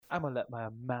I'm gonna let my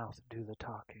mouth do the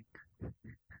talking.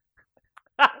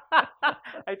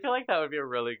 I feel like that would be a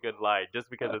really good line, just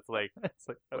because it's like, It's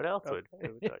like, what else would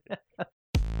we talk about?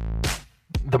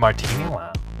 The Martini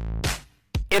Lounge.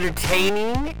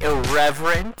 Entertaining,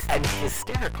 irreverent, and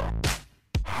hysterical.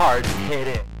 Hard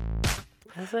hitting.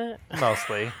 Is it?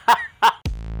 Mostly.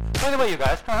 What about you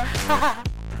guys? Huh?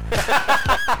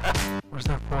 Where's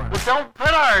that for? Well, don't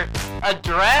put our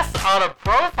address on a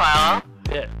profile.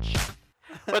 Bitch.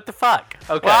 What the fuck?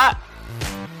 Okay. What?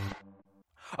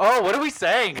 Oh, what are we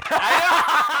saying?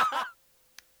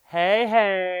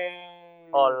 Hey.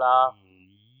 Hola.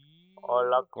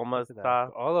 Hola, ¿cómo está?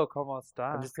 Hola, ¿cómo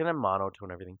está? I'm just gonna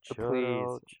monotone everything.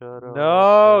 Churro, churro,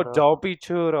 No, churro, don't be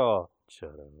churro.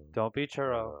 churro, Don't be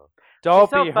churro. churro. Don't She's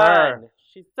so be fun. her.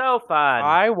 She's so fun.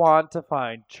 I want to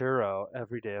find churro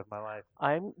every day of my life.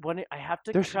 I have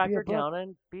to There should track be a her book. down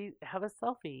and have a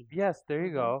selfie. Yes, there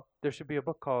you go. There should be a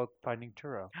book called Finding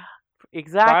Churro.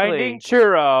 Exactly. Finding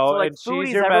churro, So, like, and she's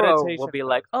foodies your everywhere meditation. will be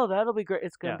like, oh, that'll be great.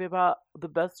 It's gonna Yeah. be about the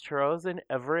best churros in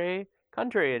every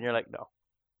country, and you're like, no,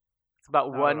 it's about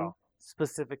Not at one all.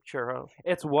 specific churro,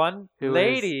 It's one Who is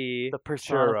lady. the churro.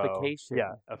 personification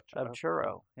Yeah, of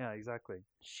churro. Yeah, exactly.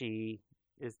 She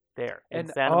is there in And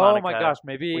Santa oh Monica. my gosh,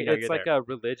 maybe we know it's you're like there. a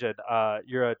religion.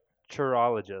 You're a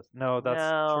churologist. No, that's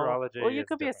no. churology. Well, you is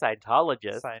could be a different.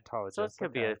 Scientologist, Scientologist. so it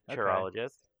could be a okay.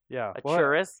 churologist, Yeah, a well,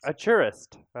 churist, A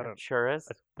tourist. I a don't.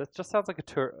 churist, That just sounds like a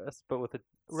tourist, but with a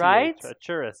Right? CH, a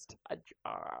tourist. a,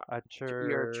 A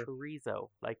you're a chorizo,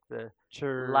 like the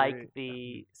chur.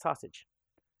 sausage.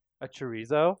 A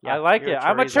chorizo. Yeah, I like you're it. a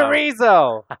I'm a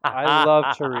chorizo. chorizo. I love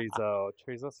chorizo.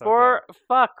 Chorizo's so For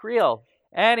fuck real.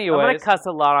 good. Anyways, I'm gonna cuss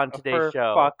a lot on today's for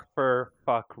show.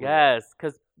 fuck. real. Yes,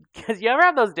 because you ever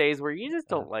have those days where you just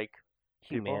don't like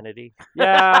People? humanity.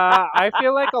 Yeah, I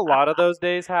feel like a lot of those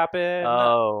days happen.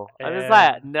 Oh, I'm just and-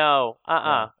 like, no,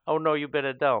 Yeah. Oh no, you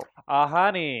better don't.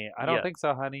 Honey. I don't Yeah. think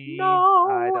so, honey. No.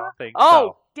 I don't think Oh,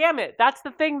 so. damn it! That's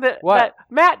the thing that What?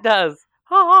 Matt does.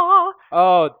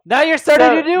 Oh, now you're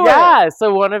starting to do it. Yeah,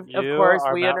 so one of You course,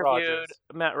 are we Matt interviewed Rogers.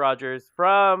 Matt Rogers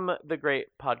from the great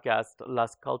podcast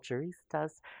Las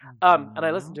Culturistas. And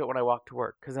I listened to it when I walked to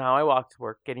work, because now I walk to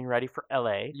work getting ready for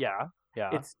LA. Yeah.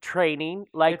 It's training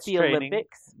like It's the training.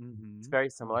 Olympics. Mhm. It's very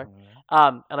similar.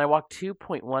 Mhm. And I walked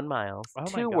 2.1 miles Oh my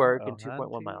to God. work Oh, and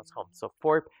 2.1 hunty. miles home. So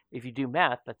if you do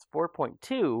math, that's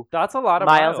 4.2 That's a lot of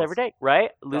miles every day,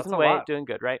 right? That's Losing a weight, lot. doing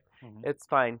good, right? Mhm. It's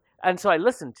fine. And so I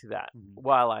listened to that Mhm.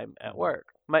 while I'm at Mhm. work.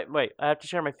 Wait, I have to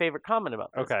share my favorite comment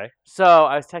about this. Okay. So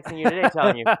I was texting you today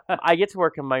telling you, I get to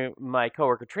work and my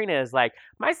coworker Trina is like,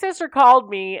 my sister called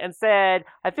me and said,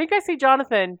 I think I see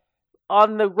Jonathan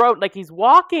on the road, like he's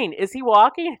walking. Is he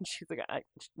walking? And she's like,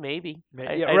 maybe.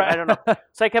 I don't know.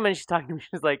 So I come in and she's talking to me.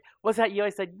 She's like, was that you? I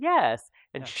said, yes.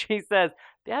 And Yeah. she says,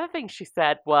 the other thing she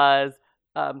said was,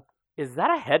 is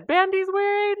that a headband he's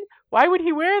wearing? Why would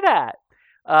he wear that?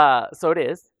 So it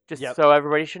is. Just Yep. so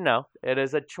everybody should know. It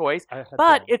is a choice. I had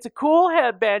But them. it's a cool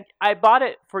headband. I bought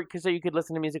it so you could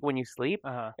listen to music when you sleep.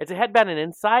 Uh-huh. It's a headband, and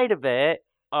inside of it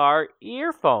are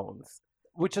earphones.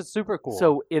 Which is super cool.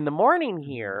 So in the morning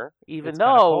here, even It's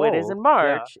kinda though it is cold. in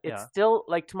March, Yeah, it's yeah. still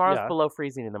like tomorrow's Yeah. below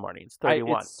freezing in the morning. It's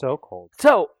 31. It's so cold.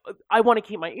 So I want to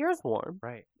keep my ears warm,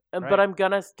 Right. but right. I'm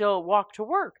gonna still walk to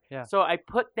work. Yeah. So I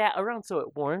put that around so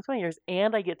it warms my ears,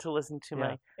 and I get to listen to Yeah.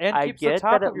 my. And I keeps the get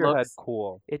top that of it your head looks-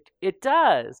 cool. It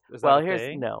does. Is Well, that a here's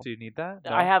thing? no. Do you need that?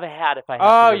 I No? have a hat if I have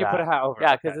Oh, to do you that. put a hat over.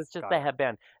 Yeah, Okay, because it's just got the it.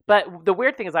 headband. But the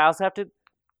weird thing is, I also have to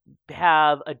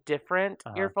have a different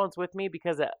Uh-huh. earphones with me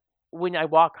because when I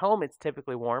walk home, it's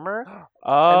typically warmer,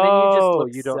 Oh, and then you just look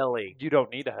you don't. silly. You don't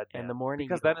need a headband In the morning,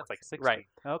 because you then don't it's like look 60. right.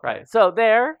 Okay. Right. So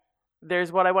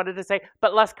there's what I wanted to say.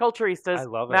 But Las Culturistas, I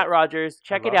love Matt it. Rogers,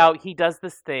 check it love out. He does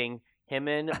this thing. Him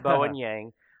and Bo and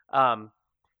Yang.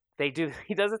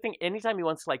 He does this thing anytime he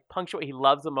wants to like punctuate. He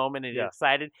loves a moment and Yeah. he's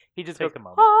excited. He just Take goes a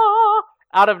moment. ah,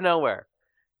 out of nowhere.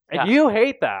 And Yeah. you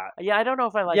hate that. Yeah, I don't know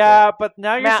if I like yeah, it. but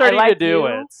now you're Matt, I starting to like do you,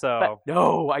 it. So But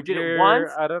no, I did it you're-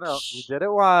 once. I don't know. You Shh. did it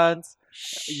once.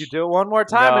 You do it one more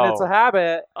time, and it's a No.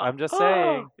 habit. I'm just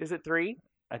saying. Is it 3?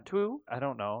 I- 2? I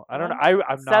don't know. I don't know. One?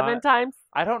 I'm 7 not. times?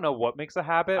 I don't know what makes a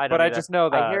habit, I but don't I either. just know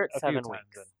that I hear it a 7 few times.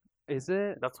 weeks. Is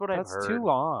it? That's what I've That's heard. too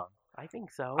long. I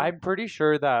think so. I'm pretty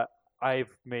sure that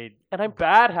I've made And I'm-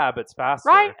 bad habits faster,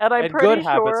 Right, and I'm good pretty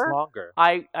habits sure longer.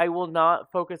 I will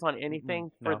not focus on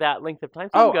anything for no. that length of time.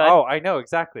 So I'm good. Oh, I know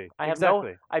exactly. I have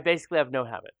exactly. I basically have no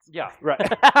habits. Yeah, right.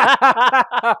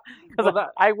 Because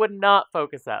Well, I would not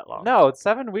focus that long. no, it's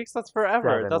 7 weeks. That's forever.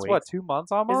 7 That's what, weeks. 2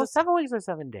 months Is it almost. 7 weeks or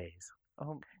 7 days?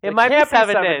 It might be can't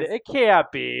 7 7 days. It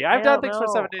can't be. I've I done don't things for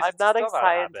know. 7 days. I'm It's not a still not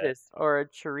habit. scientist or a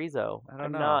chorizo. I don't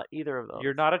I'm know. not either of those.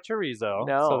 You're not a chorizo,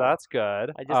 No. so that's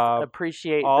good. I just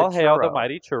appreciate all the hail the churro.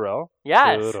 mighty churro.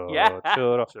 Yes. Churro, Yeah.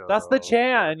 churro. That's the Churro,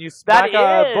 chant, and you That smack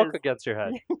a book is. against your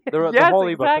head. The Yes,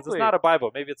 holy book, 'cause exactly. it's not a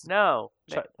Bible. Maybe it's No.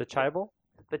 the Chible?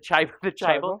 The chible. The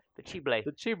Chible? chible.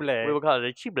 The Chible. We will call it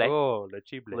a chible. Oh, the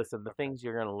Chible. Listen, the things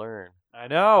you're gonna learn. I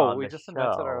know. on We the just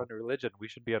invented our show. own religion. We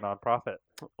should be a nonprofit.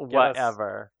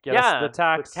 Whatever. get us yeah. the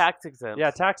tax- The tax exempt.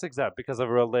 Yeah, tax exempt because of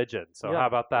religion. So Yeah, how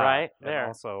about that? right And there.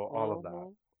 also all of that.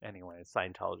 Mhm. Anyways.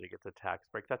 Scientology gets a tax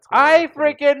break. That's I hilarious.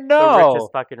 freaking the know.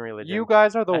 richest fucking religion. You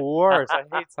guys are the worst. I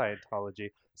hate Scientology.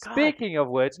 God. Speaking of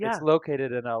which, Yeah. it's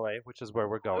located in LA, which is where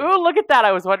we're going. Ooh, look at that!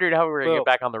 I was wondering how we were gonna Boom. get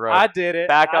back on the road. I did it.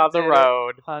 back I on the did it.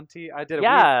 road. Hunty, I did it.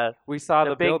 Yeah, We saw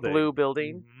the the big building. blue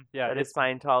building. Mhm. Yeah, That it's is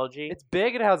Scientology. it's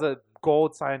big. It has a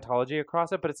gold Scientology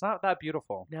across it, but it's not that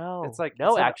beautiful. no, It's like no,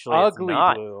 it's an actually, ugly it's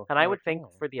not. blue. And I I'm would like, think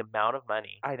oh. for the amount of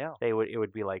money I know. it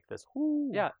would be like this.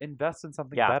 Ooh, Yeah, invest in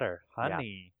something Yeah. better, Yeah.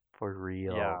 honey. for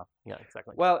real. Yeah. yeah,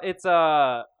 exactly. Well, it's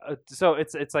so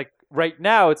it's like right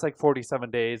now it's like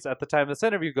 47 days. At the time this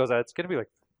interview goes out, it's gonna be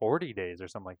like 40 days or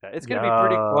something like that. It's gonna be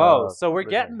pretty close. So we're really.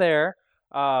 getting there.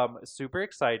 Super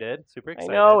excited. Super I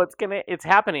excited. know it's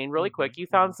happening really quick. Mhm, You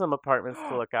found some apartments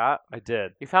to look at. I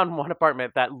did. You found one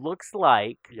apartment that looks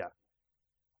like Yeah.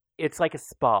 it's like a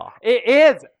spa. It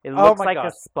is. It Oh looks my like God.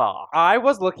 a spa. I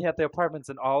was looking at the apartments,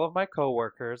 and all of my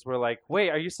coworkers were like, "Wait,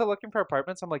 are you still looking for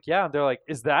apartments?" I'm like, "Yeah." And they're like,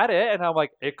 "Is that it?" And I'm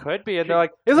like, "It could be." And they're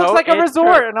like, "It looks So like a it's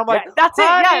resort." true. And I'm like, Yeah, that's it.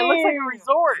 Yeah, it looks like "Honey!" a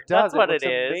resort. It does. That's what looks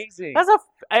it is. Amazing.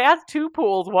 I have 2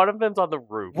 pools. One of them's on the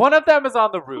roof. One of them is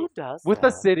on the Who roof does with that?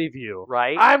 a city view.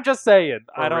 Right? I'm just saying.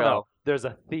 For I don't know. real. There's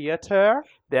a theater.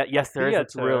 Yes, there is.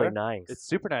 It's theater. really nice. It's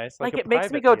super nice. like a it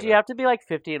makes me private go, do you theater. have to be like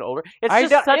 50 and older? It's I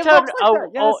just know- such it an looks like that,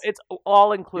 yes. it's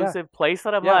all inclusive place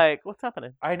that I'm Yeah. like, what's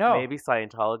happening? I know. Maybe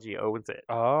Scientology owns it.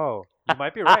 Oh, you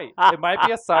might be right. It might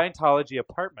be a Scientology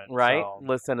apartment. Right? so-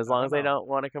 Listen, as I long don't as they know. don't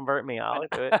want to convert me, I'll do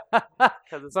it.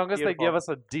 As long as they give us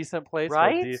a decent place for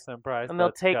Right? a decent price. And they'll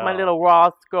let's take my go. little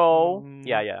Roscoe. Mhm.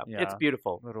 Yeah. It's Yeah.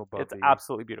 beautiful. little It's Bubby.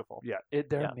 absolutely beautiful. Yeah,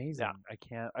 they're Yeah, amazing.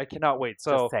 yeah. I cannot wait.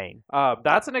 So Just saying.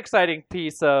 that's an exciting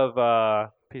piece of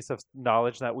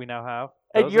knowledge that we now have.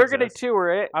 And Those you're going to exist. tour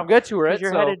it. I'm going to tour it. Because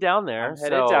you're so headed down there. I'm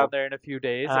headed so down there in a few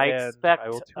days. I and expect I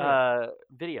will tour it.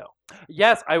 video.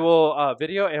 Yes, I will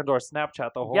video and or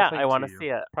Snapchat the whole Yeah, thing. I want to to you. see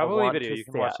it. I Probably want video. to You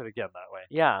can see watch it again that way.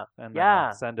 Yeah. And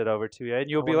Yeah. send it over to you, and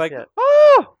you'll be wanna like, see it.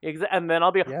 oh, And then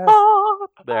I'll be Yes. oh,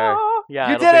 there. oh, Yeah,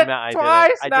 you it'll did be it ma- I did it.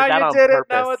 twice. I did now that you on did it. purpose.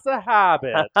 Now it's a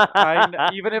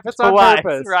habit. Even if it's on Twice,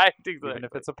 purpose. right? Even Exactly.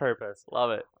 if it's a purpose.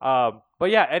 Love it. But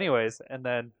yeah. Anyways, and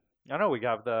then I don't know. We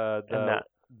got the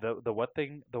what's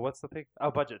the thing?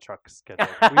 Oh, budget truck scheduled.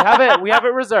 we have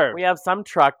it reserved. We have some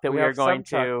truck that We we are have some going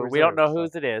truck to. We don't know reserved,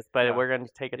 whose it is, but Yeah. we're going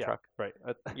to take a Yeah, truck. right.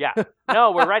 Yeah.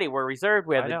 No, we're ready. We're reserved.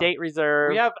 We have I the know. date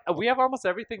reserved. We have almost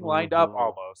everything lined up Mhm.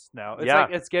 almost now. It's Yeah.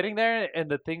 like it's getting there, and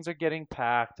the things are getting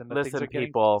packed, and the things Listen, are getting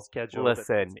people. scheduled.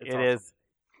 Listen, It's it awesome. is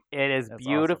It's awesome.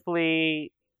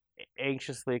 beautifully,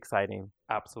 anxiously exciting.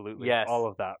 Absolutely. Yes. All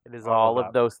of that. It is all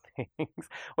of those things.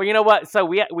 Well, you know what? So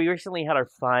we recently had our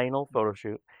final photo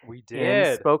shoot We in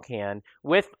did. Spokane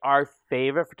with our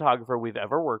favorite photographer we've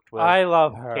ever worked with, I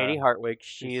love her. Katie Hartwig.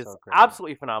 She's so great.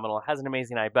 absolutely phenomenal. Has an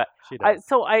amazing eye. But She does.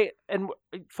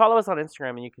 follow us on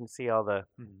Instagram and you can see all the.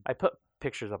 Mhm. I put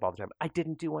pictures up all the time. I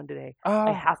didn't do one today. Oh.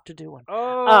 I have to do one.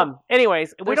 Oh.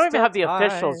 Anyways, we There's don't even still have the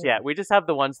officials time. yet. We just have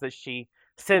the ones that she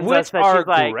sends Which us that are she's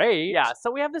like, great. yeah.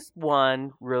 So we have this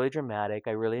one really dramatic.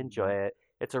 I really enjoy it.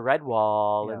 It's a red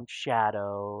wall Yeah. and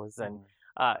shadows, and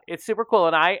Mm. it's super cool.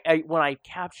 And I when I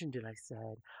captioned it, I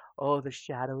said, "Oh, the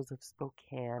shadows of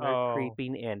Spokane are Oh.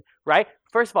 creeping in." Right.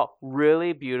 First of all,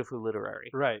 really beautifully literary.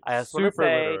 Right. I just want to Super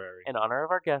say, literary. in honor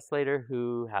of our guest later,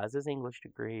 who has his English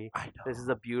degree, I know. this is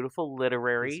a beautiful He's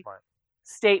literary smart.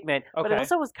 statement, but it Okay.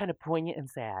 also was kind of poignant and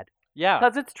sad Yeah.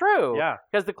 because it's true. Yeah.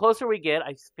 Because the closer we get,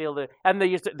 I feel that, and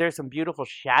there's some beautiful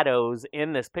shadows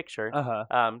in this picture.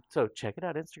 Uh-huh. So check it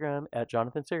out, Instagram at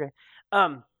Jonathan Sergey.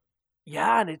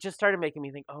 Yeah, and it just started making me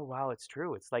think, oh wow, it's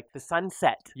true. It's like the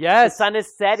sunset. Yes. The sun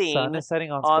is setting Sun is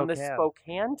setting on on the Spokane.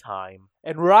 Spokane time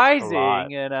And lot.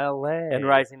 rising in LA. and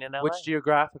rising in LA. Which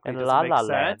geographically and doesn't La make La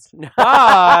Land. sense.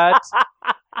 But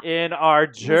in our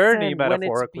journey, Listen, when it's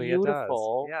metaphorically,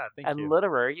 beautiful it does. Yeah, thank and you.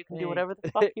 literary, you can do whatever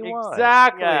the fuck you want.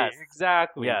 Exactly. Yes.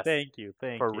 Exactly. Yes. Thank you.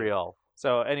 Thank For you. real.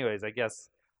 So, anyways, I guess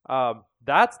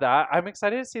that's that. I'm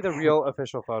excited to see the real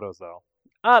official photos, though.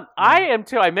 I am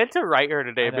too. I meant to write her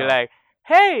today I and be know. like,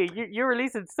 hey, you're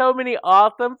releasing so many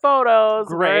awesome photos.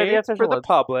 Where are Great official for the ones?"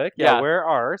 public. Yeah, Yeah. where are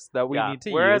ours that we Yeah. need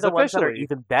to Where use are the ones that are officially?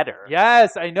 even better?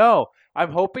 Yes, I know.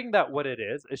 I'm hoping that what it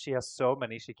is she has so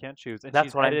many she can't choose, and That's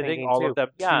she's what I'm editing thinking, all too. of them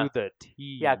Yeah. to the T.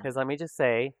 Yeah, because let me just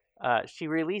say, she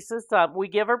releases some. We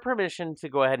give her permission to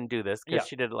go ahead and do this because Yeah.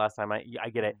 she did it last time. I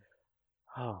get it.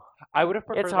 Oh, I would have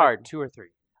preferred It's like, hard. 2 or 3,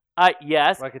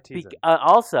 yes. like a teaser.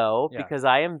 Also, Yeah. because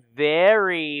I am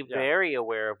very, Yeah. very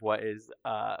aware of what is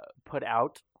put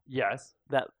out Yes.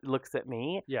 that looks at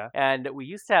me. Yeah. And we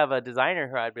used to have a designer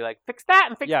who I'd be like, fix that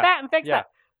and fix Yeah. that and fix Yeah. that.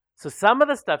 So some of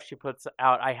the stuff she puts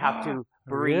out, I have to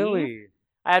breathe. Really?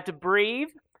 I have to breathe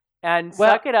and Well,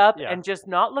 suck it up yeah. and just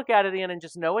not look at it again and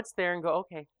just know it's there and go,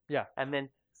 okay. Yeah. And then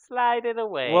slide it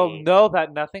away. Well, know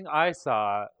that nothing I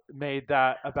saw made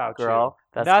that about Girl, you.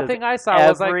 that's 'cause Nothing I saw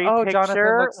was like, every oh, picture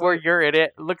Jonathan looks where like... you're in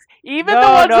it looks even No, the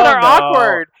ones that no, are no.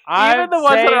 awkward. I'm Even the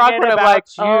ones that are saying it awkward, I'm about like,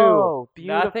 you. oh,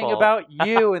 beautiful. Nothing about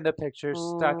you in the picture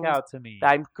stuck Mm, out to me.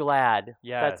 I'm glad.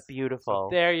 Yes. That's So beautiful.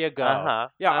 there you go. Uh-huh.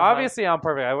 Yeah, uh-huh. obviously I'm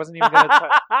perfect. I wasn't even going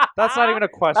to... That's not even a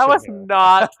question. That was here.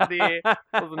 not the the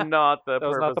That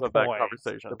was purpose not the of that point.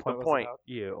 conversation. The point was about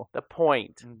you. The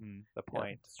point. The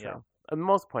point. It's Yeah. true. And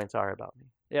most points are about me.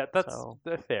 Yeah, that's So-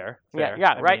 fair. Yeah, fair.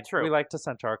 yeah, I right, mean, true. We like to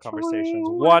center our conversations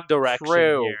True. one direction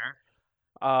True. here.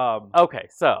 Okay,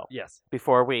 so Yes.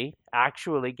 before we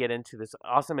actually get into this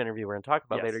awesome interview we're going to talk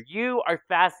about Yes. later, you are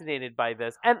fascinated by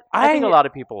this, and I think a lot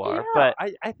of people are, Yeah, but I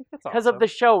think that's because awesome. of the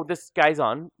show this guy's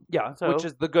on, yeah, so- which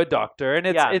is The Good Doctor, and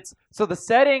Yeah. it's so the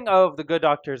setting of The Good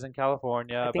Doctor is in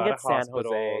California. I think about it's a San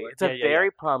hospital. Jose. It's Yeah, a yeah, yeah.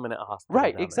 very prominent hospital.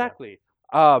 Right, down there. exactly.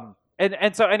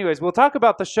 And so anyways, we'll talk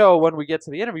about the show when we get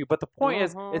to the interview, but the point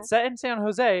is Mhm. it's set in San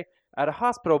Jose at a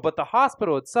hospital, but the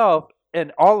hospital itself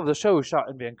and all of the shows shot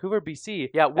in Vancouver, BC.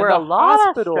 Yeah, and where the a lot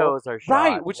hospital, of shows are shot.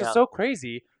 right, which yeah. is so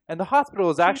crazy. And the hospital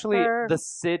is actually Cheaper. the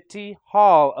city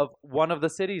hall of one of the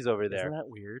cities over there. Isn't that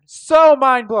weird? So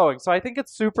mind blowing. So I think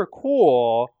it's super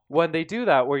cool when they do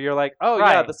that, where you're like, oh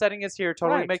yeah, Right. the setting is here,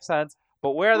 totally Right. makes sense.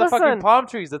 But where are the fucking Listen, palm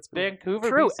trees? It's Vancouver,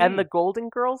 True, BC. and the Golden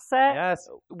Girls set, Yes.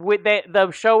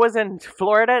 the show was in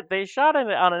Florida. They shot it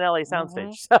on an LA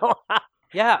soundstage, so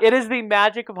Yeah. it is the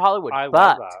magic of Hollywood. I but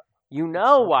love that. you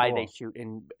know so why cool. they shoot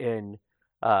in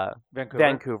Vancouver.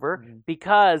 Vancouver, Mhm.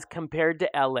 because compared to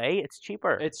LA, it's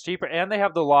cheaper. It's cheaper, and they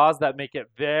have the laws that make it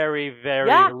very, very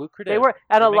Yeah, lucrative. They were,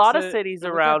 and It a lot makes of it cities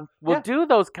really around good. will Yeah. do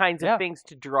those kinds of Yeah. things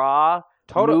to draw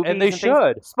Total, movies and they things.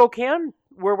 should. Spokane,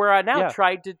 where we're at now, Yeah.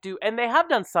 tried to do, and they have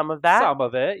done some of that. Some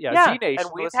of it, yeah. Yeah, Z Nation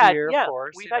and we've was had here, yeah, of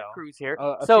course. we've you had know. crews here.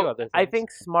 A few So other I things.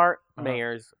 think smart Uh-huh.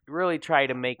 mayors really try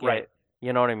to make Right. it.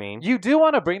 You know what I mean? You do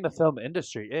want to bring the film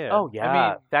industry in. Oh yeah, I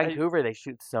mean, Vancouver they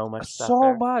shoot so much stuff so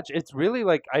there. much. It's really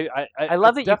like I love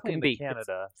it's that you definitely can in be-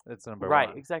 Canada. It's number Right,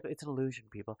 one. exactly. It's an illusion,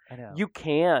 people. I know. You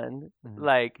can Mhm.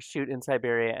 like shoot in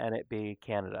Siberia and it be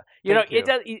Canada. You Thank know, it you.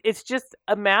 does. It's just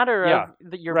a matter Yeah,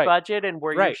 of your right. budget and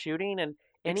where you're Right. shooting, and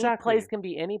any Exactly. place can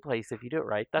be any place if you do it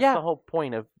right. That's Yeah. the whole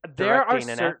point of There are directing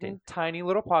and certain acting. tiny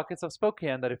little pockets of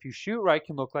Spokane that if you shoot right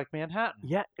can look like Manhattan.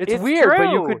 Yeah, It's weird, but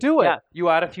you true. could do it. Yeah. You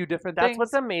add a few different That's things.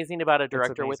 what's amazing about a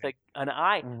director with amazing. an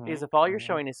eye Mhm, is if all you're mhm.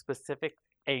 showing is specific,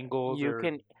 angles. you or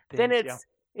can then things,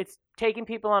 it's taking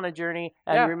people on a journey.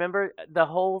 And Yeah. remember the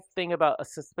whole thing about a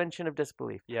suspension of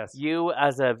disbelief. Yes. You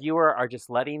as a viewer are just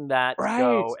letting that go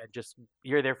Right. and just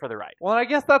you're there for the ride. Well, I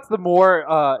guess that's the more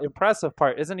impressive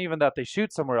part. Isn't even that they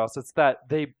shoot somewhere else. It's that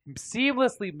they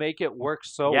seamlessly make it work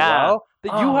so Yeah. well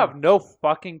that you Oh. have no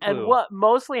fucking clue. And what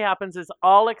mostly happens is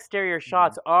all exterior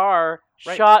shots are Mm-hmm.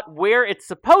 Right. shot where it's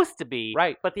supposed to be,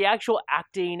 Right. but the actual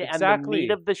acting and the Exactly.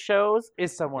 meat of the shows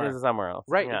is somewhere. is somewhere else.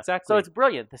 Right, Yeah. exactly. So it's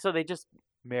brilliant. So they just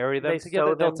Marry them they together.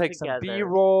 sew They'll them take some together.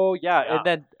 B-roll. Yeah. Yeah. And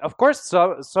then of course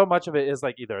so much of it is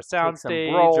like either a some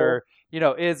soundstage roll. or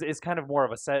is kind of more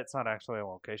of a set. It's not actually a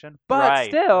location. But right,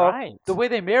 still right. the way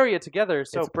they marry it together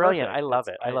is so it's brilliant. perfect. I love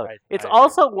it. I love it. It's I agree.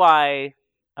 also why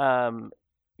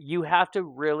you have to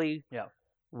really Yeah.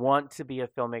 want to be a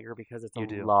filmmaker because it's You a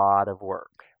do. lot of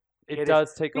work. it is-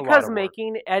 does take a lot Because of work.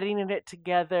 making, editing it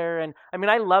together, and I mean,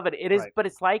 I love it. It is, Right. but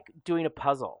it's like doing a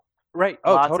puzzle. Right.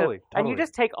 Oh, Lots of- totally. And you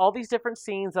just take all these different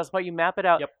scenes. That's why you map it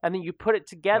out, Yep. and then you put it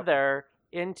together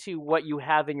into what you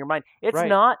have in your mind. It's Right.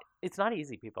 not. It's not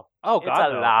easy, people. Oh It's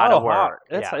God, a no. lot Oh, of work. hard.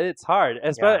 It's Yeah. hard.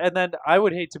 Yeah. And then I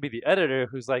would hate to be the editor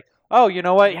who's like, oh, you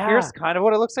know what? Yeah. Here's kind of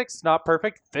what it looks like. It's not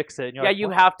perfect. Fix it. And you're Yeah, like, you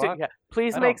 "What the have to. fuck?" Yeah.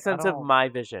 Please I make don't- I sense of don't- my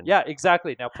vision. Yeah,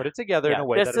 exactly. Now put it together in Yeah, a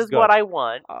way this that is good. what I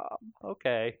want.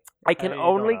 Okay. I can I don't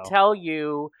only know. tell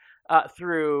you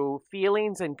through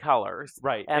feelings and colors.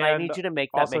 Right. And I need you to make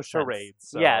that also make charades.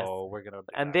 sense. So Yes. we're gonna do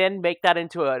And that. then make that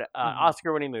into an Mhm.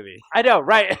 Oscar-winning movie. I know,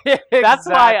 right? That's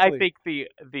why I Exactly. think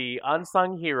the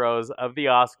unsung heroes of the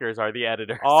Oscars are the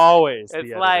editors. always. It's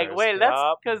the like, editors. wait, let's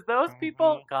Yup. because those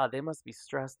people, Mhm. God, they must be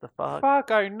stressed the fuck.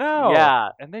 Fuck, I know. Yeah,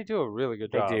 And they do a really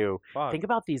good they job. do. Fuck. Think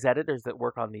about these editors that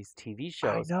work on these TV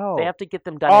shows. know. They have to get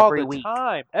them done all every the week.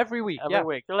 time, every week. Every Yeah.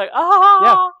 week. They're like,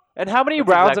 ah. And how many That's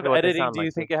rounds exactly of what they editing sound do you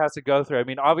like, think it has to go through? I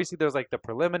mean, obviously there's like the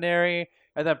preliminary,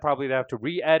 and then probably they have to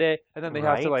re-edit, and then they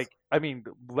have to Right.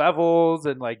 levels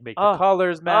and like make Oh. the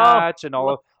colors match and all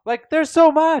of like there's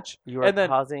so much. You are And then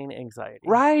causing anxiety.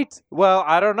 right. Well,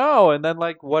 I don't know. And then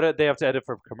like what they have to edit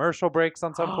for commercial breaks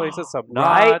on some places, some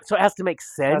Right. not. So it has to make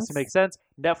sense. It has to make sense.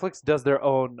 Netflix does their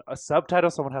own subtitle.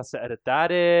 Someone has to edit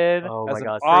that in Oh as my an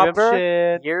gosh. Remember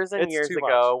option. years and It's years too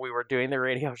ago, we were doing the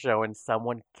radio show and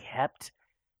someone kept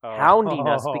Oh. hounding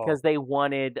us because they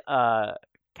wanted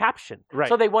caption. Right.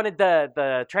 So they wanted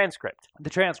the transcript. the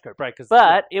transcript, right? Because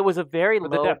But it was a very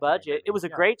With the low deaf budget. community, It was a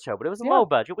yeah. great show, but it was a Yeah. low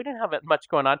budget. We didn't have much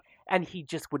going on. And he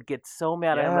just would get so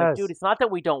mad. And I'm like, Yes. dude, it's not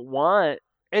that we don't want.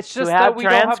 it's to just have that we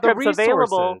don't have the transcripts available.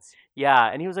 resources. Yeah.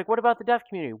 And he was like, what about the deaf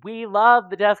community? We love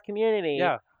the deaf community.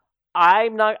 Yeah.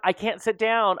 I can't sit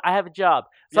down. I have a job.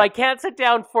 So Yeah. I can't sit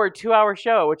down for a 2-hour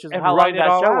show, which is And how long write it that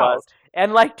all show out. was.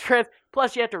 And like,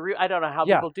 plus you have to, I don't know how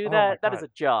Yeah. people do Oh my that. That is God.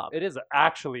 a job. It is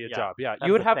actually a Yeah, job. Yeah, that's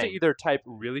you would the have to thing. either type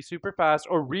really super fast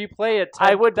or replay it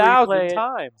I would replay 10,000 it.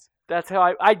 times. That's how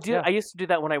I do. Yeah. I used to do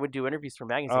that when I would do interviews for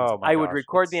magazines. Oh my I would gosh,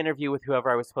 record the it's- interview with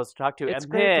whoever I was supposed to talk to, It's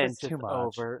and great, but then it's just too much.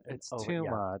 over. and It's over. too Yeah.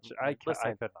 much. I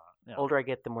Listen, could not. Yeah. older I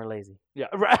get, the more lazy. Yeah,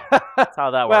 right. That's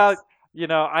how that well, works. you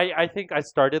know, I think I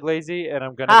started lazy, and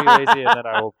I'm gonna be lazy, and then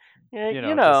I will. Yeah, you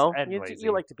know, just end you lazy.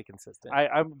 like to be consistent.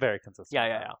 I'm very consistent.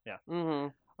 Yeah. yeah. Mm-hmm.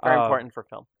 Very Um, important for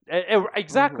film.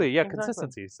 Exactly. Yeah, Exactly.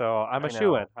 consistency. So I'm I a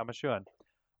shoe in. know. I'm a shoe in.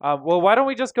 Well, why don't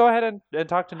we just go ahead and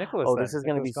talk to Nicholas? Oh, then? this is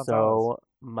going to be Nicholas Gonzalez. so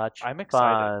much I'm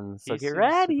excited. fun. So He get seems super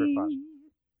ready. fun.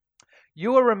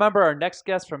 You will remember our next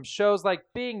guest from shows like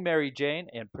Being Mary Jane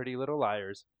and Pretty Little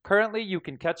Liars. Currently, you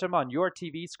can catch him on your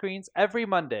TV screens every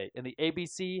Monday in the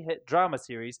ABC hit drama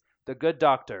series The Good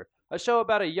Doctor, a show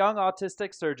about a young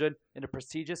autistic surgeon in a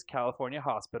prestigious California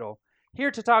hospital.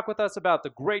 Here to talk with us about the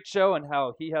great show and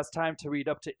how he has time to read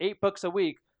up to 8 books a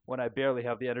week when I barely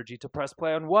have the energy to press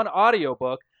play on one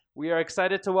audiobook, we are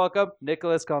excited to welcome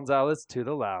Nicholas Gonzalez to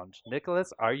the lounge.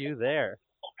 Nicholas, are you there?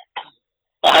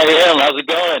 I am. How's it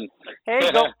going?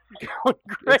 Hey, going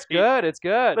great. It's good. It's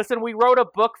good. Listen, we wrote a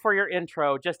book for your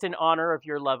intro just in honor of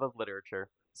your love of literature.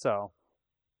 So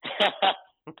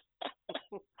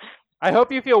I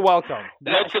hope you feel welcome.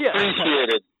 Much Yeah.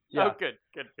 appreciated. Yeah. Oh, good.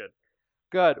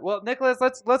 Good. Well, Nicholas,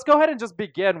 let's go ahead and just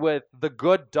begin with The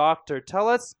Good Doctor. Tell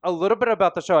us a little bit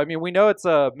about the show. I mean, we know it's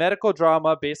a medical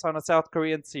drama based on a South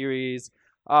Korean series.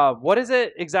 What is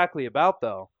it exactly about,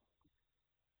 though?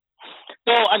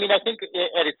 Well, I mean, I think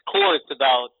at its core, it's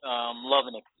about love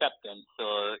and acceptance.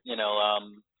 Or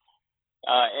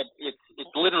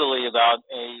it's literally about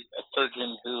a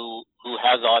surgeon who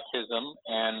has autism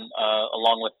and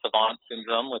along with savant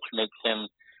syndrome, which makes him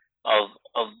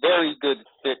a very good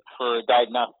fit for a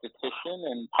diagnostician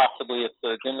and possibly a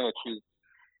surgeon, which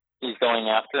he's going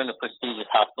after in a prestigious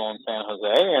hospital in San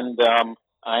Jose. And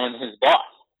I am his boss.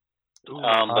 But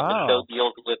the show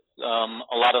deals with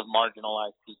a lot of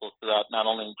marginalized people throughout, not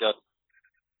only just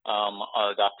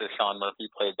our Dr. Sean Murphy,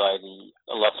 played by the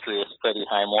illustrious Freddie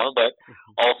Highmore, but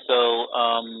also,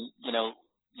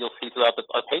 you'll see throughout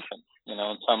our patients.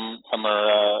 Some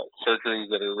are surgeries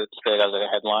that are ripped straight out of the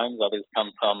headlines. Others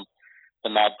come from the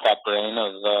madcap brain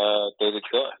of David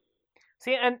Shore.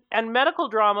 See, and medical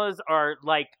dramas are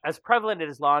like as prevalent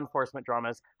as law enforcement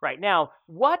dramas right now.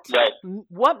 What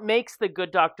makes The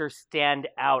Good Doctor stand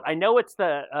out? I know it's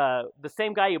the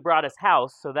same guy who brought us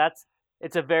House, so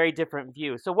it's a very different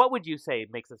view. So what would you say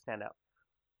makes it stand out?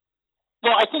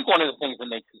 Well, I think one of the things that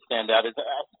makes it stand out is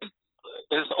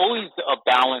there's always a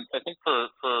balance. I think for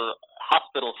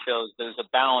hospital shows, there's a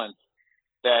balance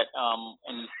that,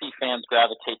 and you see fans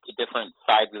gravitate to different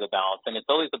sides of the balance. And it's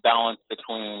always a balance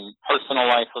between personal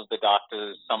life of the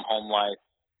doctors, some home life,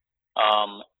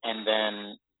 and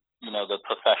then, the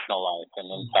professional life and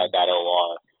inside that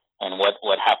OR and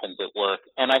what happens at work.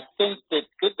 And I think that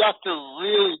Good Doctor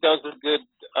really does a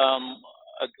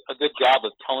good job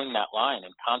of towing that line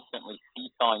and constantly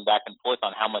seesawing back and forth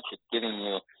on how much it's giving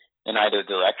you in either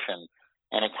direction.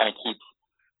 And it kind of keeps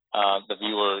the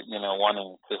viewer,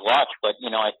 wanting to watch. But,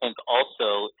 I think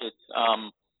also it's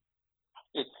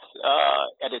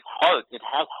at its heart, it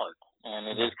has heart, and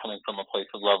it is coming from a place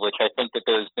of love, which I think that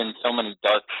there's been so many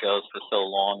dark shows for so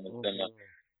long. There's been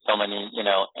so many,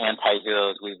 anti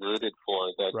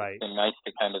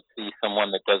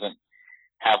someone that doesn't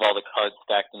have all the cards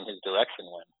stacked in his direction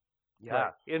win. Yeah,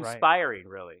 Right, inspiring,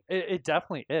 really. It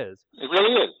definitely is. It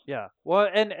really is. Yeah. Well,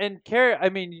 and Carrie, I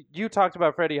mean, you talked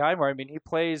about Freddie Highmore. I mean, he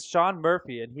plays Sean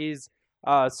Murphy, and he's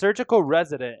a surgical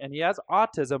resident, and he has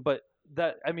autism, but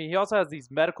he also has these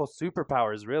medical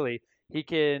superpowers. Really, he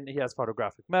has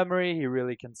photographic memory. He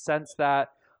really can sense that.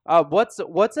 What's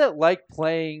it like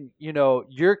playing,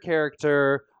 your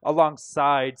character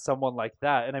alongside someone like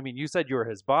that? And I mean, you said you were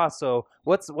his boss, so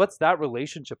what's that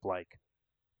relationship like?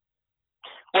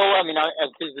 Well, I mean,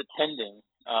 as his the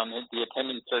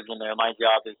attending surgeon there, my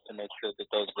job is to make sure that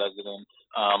those residents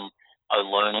are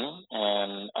learning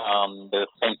and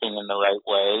they're thinking in the right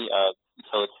way.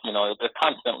 So it's, they're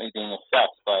constantly being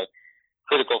assessed by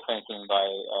critical thinking, by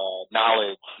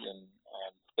knowledge and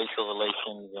spatial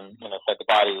relations and, inside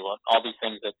the body, all these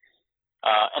things that,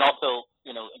 and also,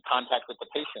 in contact with the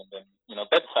patient and,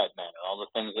 bedside manner, all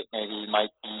the things that maybe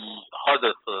might be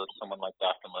harder for someone like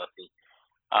Dr. Murphy.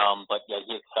 But yeah,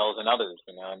 he excels in others,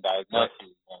 in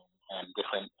diagnoses and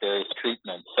different various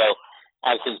treatments. So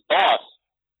as his boss,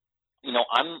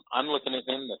 I'm looking at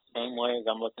him the same way as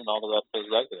I'm looking at all the rest of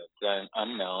his residents. They're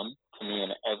unknown to me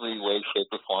in every way, shape,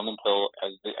 or form until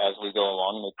as we go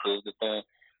along, they prove that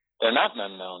they're not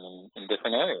unknown in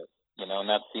different areas. And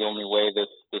that's the only way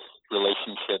this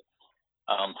relationship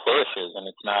flourishes. And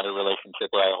it's not a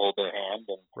relationship where I hold their hand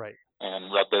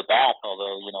and rub their back,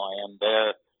 although I am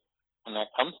there when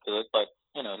that comes to it. But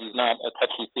he's not a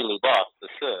touchy-feely boss for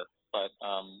sure. But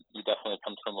he definitely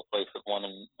comes from a place of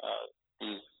wanting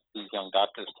these young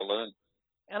doctors to learn.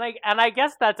 And I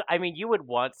guess you would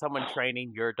want someone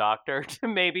training your doctor to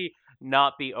maybe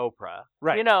not be Oprah.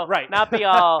 Right. Right. Not be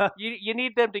all you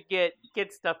need them to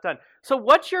get stuff done. So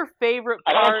what's your favorite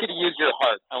part? I want you to use your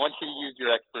heart. I want you to use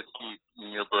your expertise in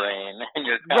your brain and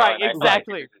your Right, talent.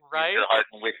 exactly. Use your heart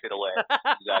and wish it away.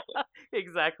 Exactly.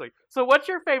 Exactly. So what's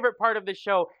your favorite part of the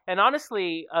show, and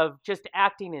honestly of just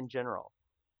acting in general?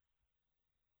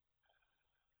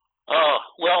 Oh,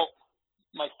 well,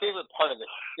 my favorite part of the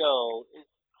show is,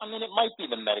 it might be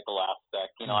the medical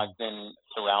aspect. I've been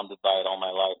surrounded by it all my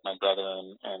life. My brother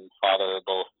and father are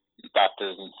both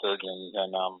doctors and surgeons, and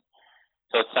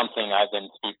so it's something I've been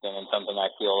steeped in and something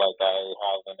I feel like I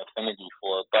have an affinity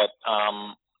for. But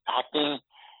acting,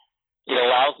 it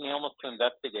allows me almost to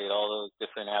investigate all those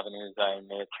different avenues I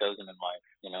may have chosen in life.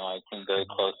 I came very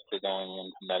close to going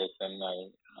into medicine.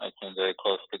 I came very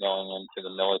close to going into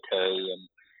the military and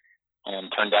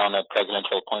turned down a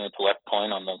presidential appointment to West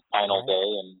Point on the final day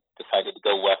and decided to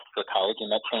go west for college, and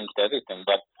that changed everything.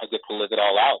 But I get to live it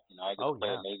all out. I get to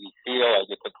play a Navy SEAL. I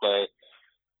get to play,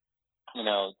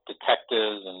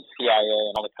 detectives and CIA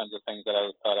and all the kinds of things that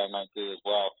I thought I might do as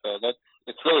well. So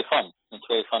it's really fun. It's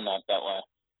really fun that way.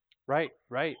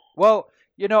 Right. Well,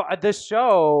 this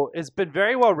show has been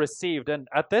very well received, and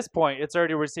at this point, it's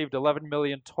already received 11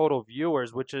 million total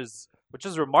viewers, which is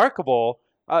remarkable.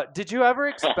 Did you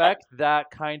ever expect that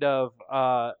kind of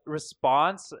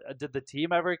response? Did the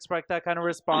team ever expect that kind of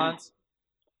response?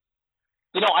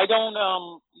 I don't.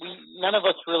 None of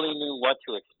us really knew what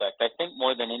to expect. I think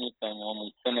more than anything, when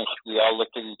we finished, we all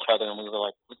looked at each other and we were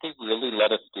like, "Would they really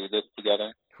let us do this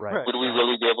together? Right. Would we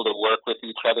really be able to work with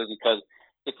each other?" Because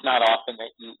it's not often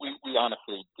that we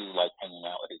honestly do like hanging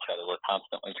out with each other. We're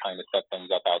constantly trying to set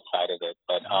things up outside of it,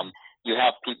 but you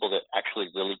have people that actually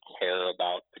really care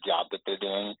about the job that they're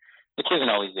doing, which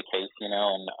isn't always the case, and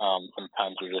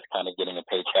sometimes you're just kind of getting a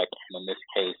paycheck. And in this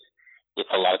case, it's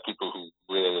a lot of people who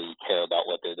really care about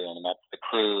what they're doing, and that's the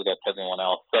crew, that's everyone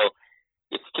else. So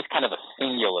it's just kind of a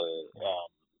singular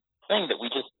thing that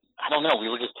I don't know, we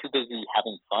were just too busy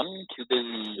having fun, too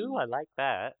busy. Ooh, I like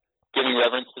that. Giving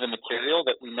reverence to the material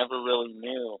that we never really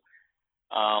knew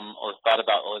or thought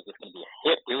about, is this going to be a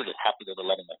hit? We were just happy they were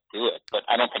letting us do it. But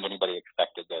I don't think anybody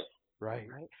expected this. Right.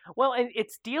 Well, and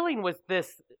it's dealing with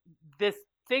this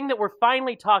thing that we're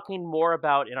finally talking more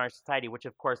about in our society, which,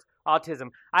 of course,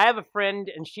 autism. I have a friend,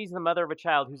 and she's the mother of a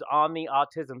child who's on the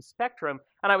autism spectrum,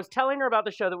 and I was telling her about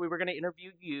the show that we were going to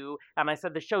interview you, and I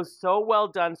said the show's so well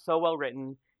done, so well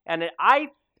written, and I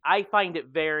find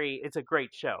it's a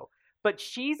great show. But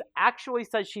she's actually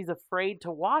said she's afraid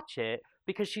to watch it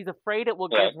because she's afraid it will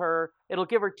give her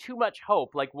too much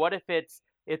hope. Like, what if it's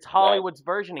Hollywood's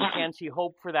version, and can she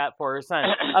hope for that for her son?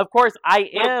 Of course, I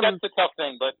am. That's the tough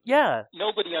thing, but yeah,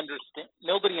 nobody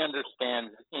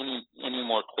understands any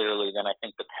more clearly than I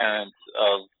think the parents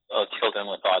of children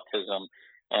with autism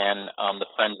and the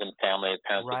friends and family of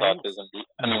parents with autism.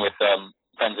 With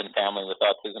friends and family with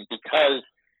autism, because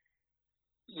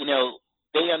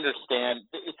they understand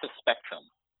it's a spectrum.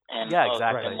 And,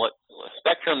 exactly. And what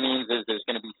spectrum means is there's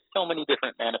going to be so many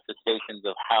different manifestations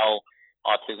of how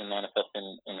autism manifests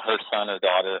in her son or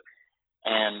daughter,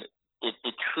 and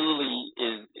it truly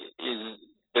is.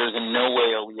 There's in no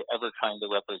way are we ever trying to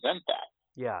represent that.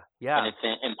 Yeah. And it's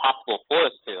impossible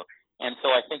for us to. And so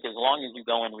I think as long as you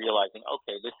go in realizing,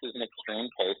 okay, this is an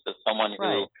extreme case of someone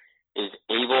who is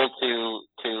able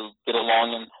to get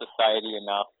along in society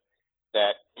enough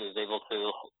that is able to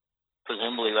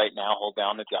presumably right now hold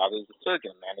down the job as a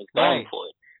surgeon, and he's going for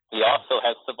it. He also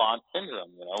has savant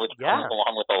syndrome, which comes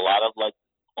along with a lot of like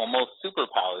almost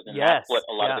superpowers, and that's what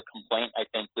a lot of the complaint I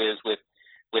think is with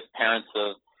parents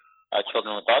of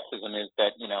children with autism is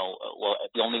that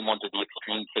the only ones are the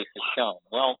extreme cases shown.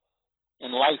 Well,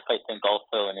 in life, I think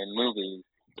also, and in movies,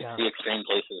 it's the extreme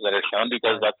cases that are shown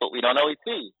because that's what we don't always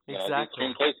see. The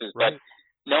extreme cases, but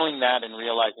knowing that and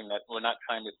realizing that we're not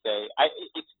trying to say,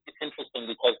 it's interesting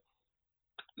because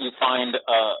you find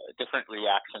different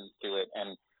reactions to it,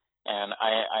 and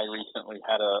I recently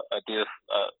had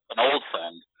an old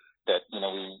friend that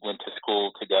we went to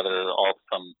school together, all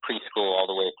from preschool all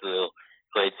the way through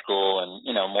grade school, and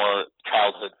more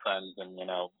childhood friends, and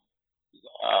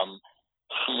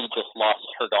she just lost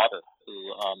her daughter who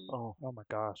oh my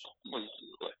gosh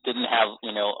didn't have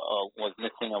was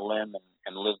missing a limb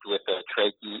and lived with a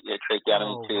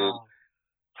tracheotomy tube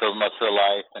for most of her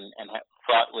life, and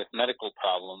fought with medical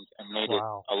problems and made it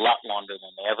a lot longer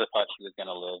than they ever thought she was going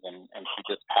to live, and she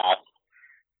just passed.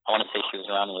 I want to say she was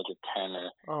around the age of 10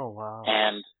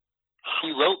 and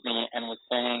she wrote me and was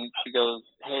saying, she goes,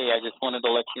 "Hey, I just wanted to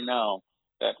let you know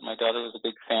that my daughter was a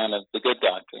big fan of The Good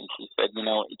Doctor." And she said,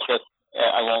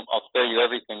 I'll spare you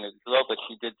everything as well, but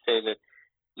she did say that,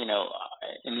 in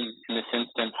this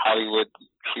instance, Hollywood,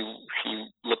 she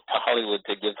looked to Hollywood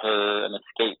to give her an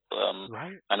escape,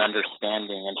 an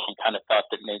understanding, and she kind of thought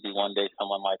that maybe one day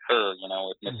someone like her,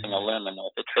 with missing a limb and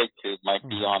with a trach tube might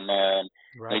be on there, and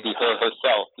maybe her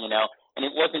herself, and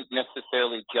it wasn't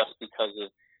necessarily just because of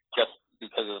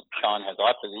Sean has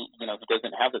autism. He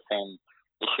doesn't have the same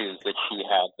issues that she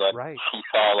had, but she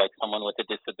saw like someone with a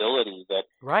disability that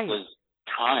was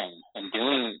trying and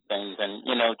doing things, and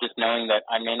just knowing that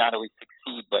I may not always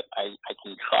succeed, but I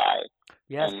can try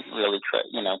and really try,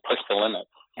 push the limits.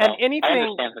 And I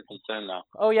understand her concern, though.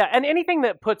 Oh yeah, and anything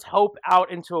that puts hope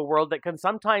out into a world that can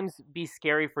sometimes be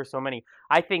scary for so many,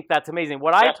 I think that's amazing.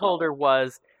 What I told her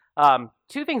was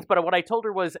two things, but what I told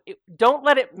her was, don't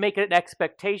let it make an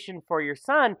expectation for your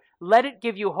son. Let it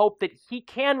give you hope that he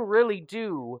can really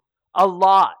do a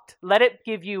lot. Let it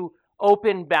give you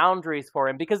open boundaries for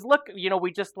him. Because look,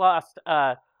 we just lost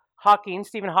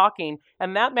Stephen Hawking,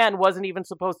 and that man wasn't even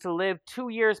supposed to live 2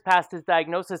 years past his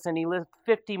diagnosis, and he lived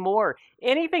 50 more.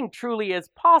 Anything truly is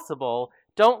possible.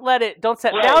 Don't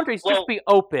set boundaries. Just be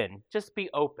open. Just be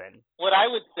open. What I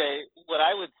would say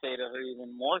to her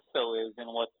even more so is, and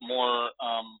what's more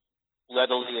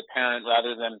readily apparent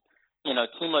rather than,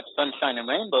 too much sunshine and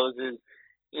rainbows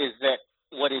is that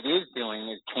what it is doing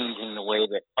is changing the way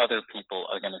that other people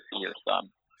are going to see your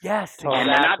son. Yes, and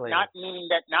exactly. not meaning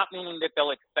that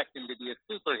they'll expect him to be a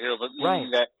superhero, but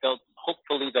meaning that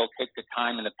hopefully they'll take the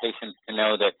time and the patience to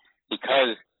know that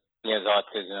because he has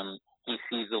autism, he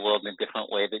sees the world in a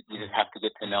different way, that you just have to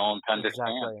get to know him to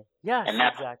understand. Exactly. Yes, and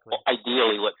that's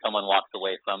ideally what someone walks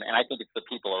away from. And I think it's the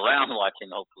people around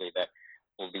watching, hopefully, that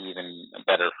will be even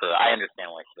better for her. I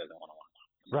understand why she doesn't want to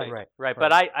watch. Right.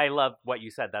 But I love what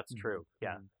you said. That's true.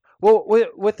 Yeah. Well,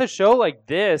 with a show like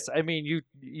this, I mean,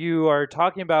 you are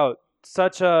talking about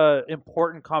such a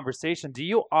important conversation. Do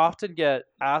you often get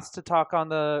asked to talk on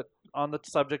the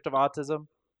subject of autism?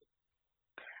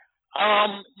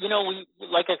 We,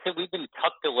 like I said, we've been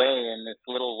tucked away in this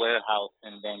little warehouse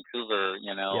in Vancouver,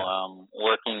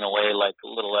 working away like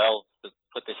little elves to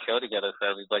put the show together for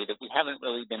everybody, that we haven't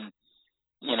really been,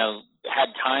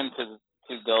 had time to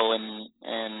go and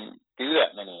do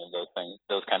that many of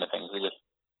those kind of things. We just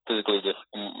physically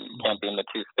can't be in the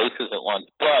two spaces at once.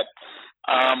 But,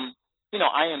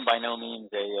 I am by no means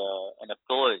an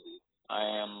authority. I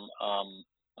am,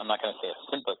 I'm not going to say a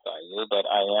sympathizer, but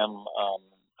I am,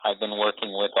 I've been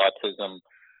working with autism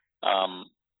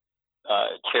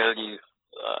charities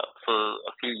for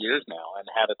a few years now, and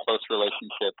had a close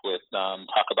relationship with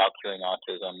Talk About Curing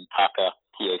Autism, TACA,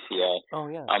 TACA. Oh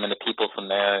yeah. And the people from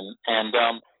there, and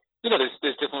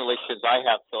there's different relationships I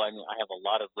have. So I have a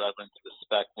lot of reverence,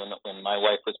 respect. When my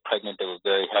wife was pregnant, they were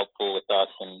very helpful with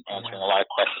us and answering a lot of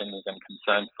questions and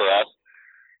concerns for us.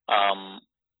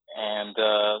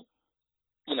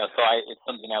 So it's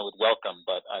something I would welcome,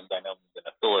 but I'm by no means an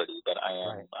authority. But I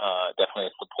am definitely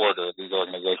a supporter of these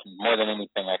organizations. More than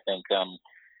anything, I think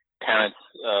parents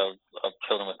of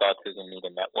children with autism need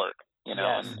a network, and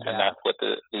that's what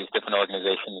these different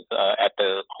organizations at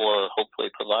their core hopefully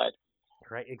provide.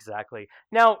 Right, exactly.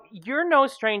 Now, you're no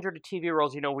stranger to TV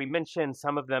roles. We mentioned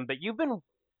some of them, but you've been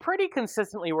pretty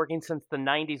consistently working since the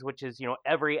 90s, which is,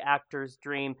 every actor's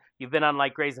dream. You've been on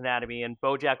like Grey's Anatomy and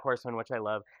BoJack Horseman, which I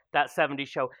love, that 70s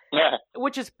show, Yeah.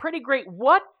 which is pretty great.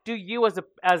 What do you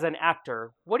as an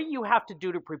actor, what do you have to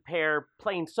do to prepare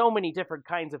playing so many different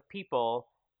kinds of people?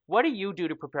 What do you do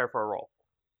to prepare for a role?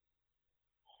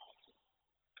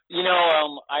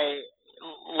 I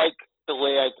like the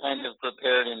way I kind of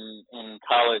prepared in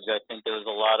college. I think there was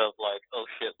a lot of like, oh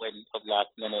shit, waiting until the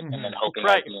last minute and then hoping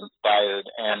Right. I'd be inspired.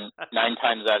 And 9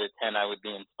 times out of 10, I would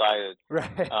be inspired.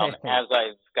 Right. As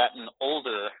I've gotten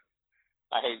older,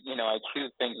 I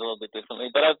choose things a little bit differently.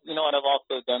 But what I've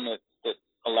also done that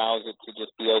allows it to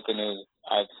just be open is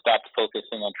I've stopped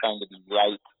focusing on trying to be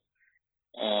right.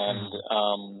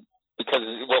 And because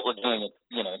what we're doing is,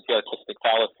 it's the artistic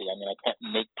fallacy. I mean, I can't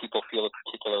make people feel a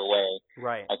particular way.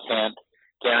 Right. I can't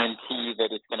guarantee that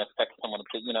it's going to affect someone.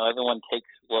 Everyone takes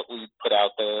what we put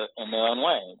out there in their own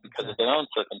way because of their own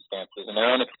circumstances and their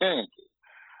own experiences.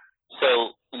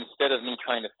 So instead of me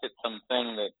trying to fit some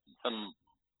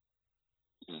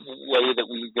way that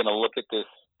we're going to look at this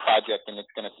project and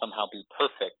it's going to somehow be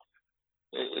perfect,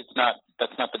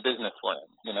 that's not the business we're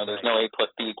in. There's no A plus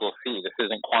B equals C. This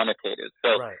isn't quantitative.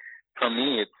 So for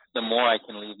me, it's the more I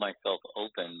can leave myself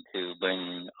open to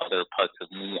bring other parts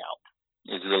of me out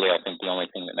is really, I think, the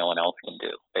only thing that no one else can do.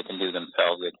 They can do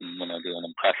themselves. They can, do an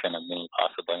impression of me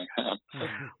possibly,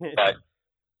 but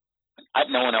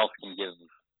no one else can give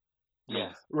me.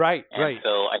 Right. And Right.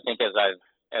 so I think as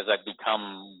I've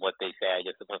become what they say, I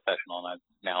guess, a professional, and I've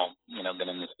now, been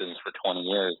in this business for 20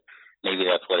 years, maybe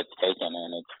that's what it's taken,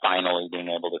 and it's finally being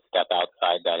able to step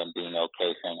outside that and being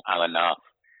okay saying, I'm enough.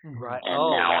 Right. And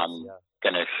now I'm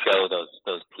going to show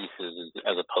those pieces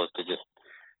as opposed to just,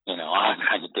 I'm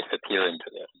trying to disappear into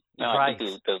this. No, I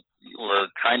think we're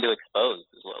trying to expose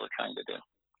is what we're trying to do.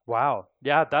 Wow.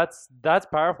 Yeah, that's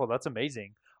powerful. That's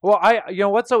amazing. Well,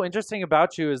 what's so interesting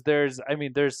about you is there's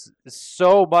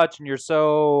so much, and you're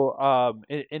so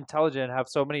intelligent, have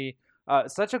so many,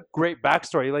 such a great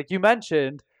backstory. Like you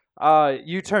mentioned,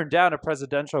 you turned down a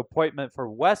presidential appointment for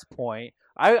West Point.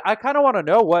 I kind of want to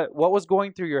know what was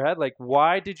going through your head. Like,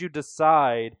 why did you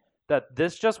decide that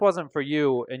this just wasn't for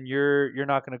you, and you're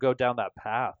not going to go down that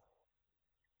path?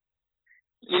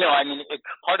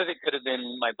 Part of it could have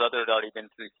been my brother had already been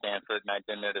through Stanford, and I'd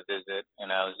been there to visit, and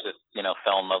I was just,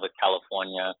 fell in love with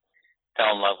California,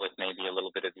 fell in love with maybe a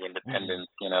little bit of the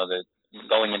independence, that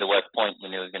going into West Point,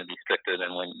 you knew it was going to be stricter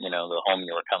than when, the home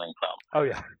you were coming from. Oh,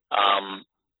 yeah.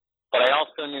 But I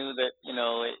also knew that,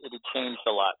 it had changed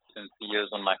a lot since the years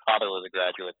when my father was a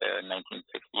graduate there in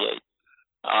 1968.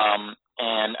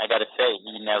 And I got to say,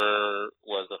 he never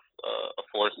was a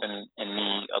force in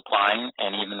me applying.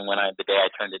 And even when the day I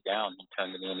turned it down, he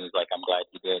turned to me and he was like, I'm glad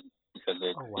you did. He said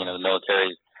that, the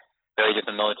military's very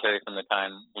different military from the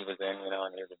time he was in,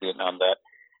 and he was a Vietnam vet.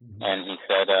 Mm-hmm. And he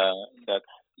said,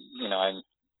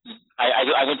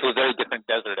 I went to a very different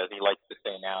desert, as he likes to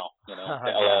say now. To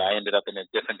LA, I ended up in a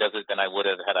different desert than I would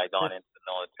have had I gone into the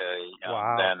military.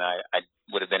 Then I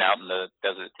would have been out in the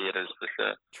desert theaters for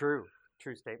sure. True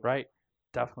statement. Right,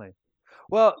 definitely.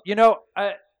 Well,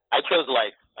 I chose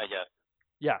life, I guess.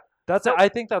 Yeah, I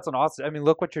think that's an awesome. I mean,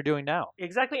 look what you're doing now.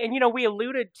 Exactly, and we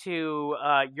alluded to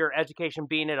your education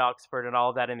being at Oxford and all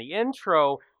of that in the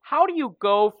intro. How do you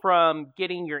go from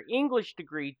getting your English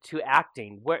degree to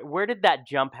acting? Where did that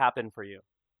jump happen for you?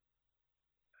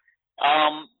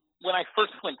 When I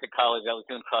first went to college, I was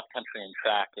doing cross country and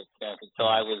track at Stanford, so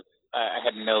I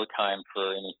had no time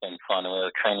for anything fun. We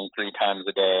were training 3 times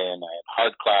a day, and I had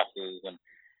hard classes.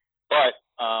 But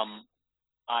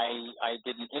I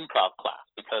did an improv class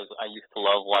because I used to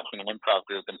love watching an improv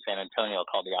group in San Antonio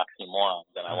called the Oxymorons,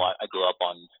 and I grew up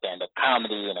on stand-up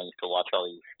comedy, and I used to watch all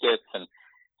these skits, and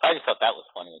I just thought that was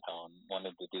funny as hell and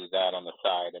wanted to do that on the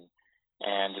side, and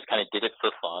just kind of did it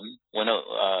for fun.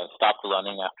 Stopped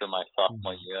running after my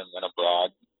sophomore year and went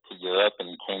abroad to Europe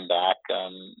and came back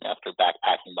after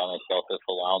backpacking by myself for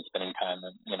a while and spending time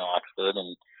in Oxford,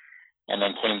 and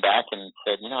then came back and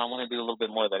said, I want to do a little bit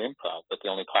more of that improv. But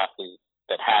the only classes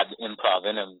that had improv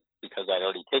in them, because I'd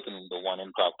already taken the one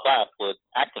improv class, was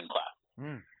acting class.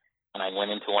 And I went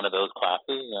into one of those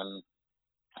classes, and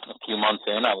a few months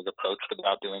in, I was approached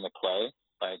about doing a play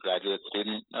by a graduate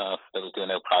student that was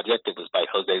doing a project. It was by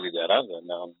Jose Rivera, the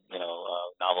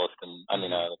novelist and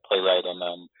a playwright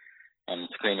and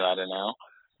screenwriter now.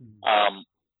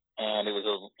 And it was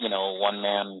a one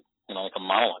man, like a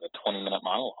monologue, a 20-minute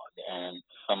monologue. And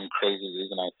for some crazy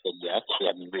reason, I said yes. She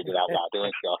had me read it out loud,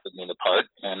 and she offered me the part.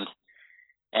 And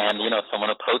someone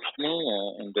approached me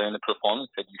and during the performance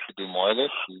said, you should do more of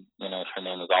this. Her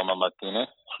Alma Martinez.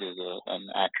 She was an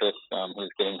actress who was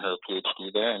getting her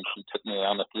PhD there, and she took me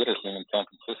around the theater scene in San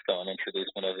Francisco and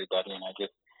introduced me to everybody. And I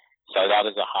just started out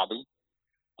as a hobby.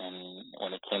 And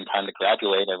when it came time to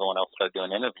graduate, everyone else started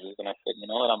doing interviews, and I said, you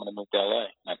know what, I'm going to move to LA.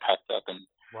 And I packed up and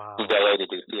moved to LA to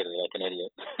do theater like an idiot.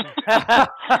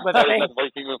 But I was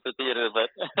waiting for theater, but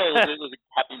it was a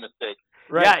happy mistake.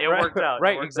 Right, Yeah, it worked out. It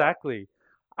Right, worked exactly.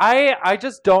 I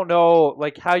just don't know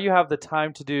like how you have the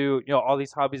time to do, you know, all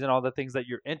these hobbies and all the things that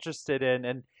you're interested in.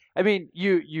 And I mean,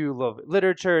 you love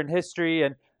literature and history,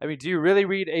 and I mean, do you really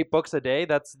read 8 books a day?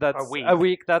 That's A week. a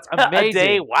week. That's amazing. A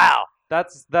day, wow.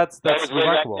 That's That was way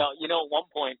back. remarkable. Now, you know, at one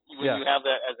point when Yeah. you have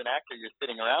that as an actor, you're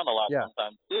sitting around a lot Yeah.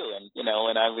 sometimes too. And you know,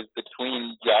 when I was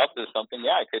between jobs or something,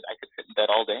 I could sit in bed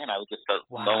all day and I would just start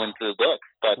Wow. mowing through books.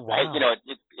 But Wow.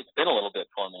 it's been a little bit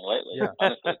for me lately. Yeah.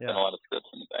 Honestly, it's Yeah. been a lot of scripts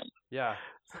and things. Yeah.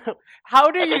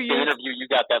 How do I you think the use interview you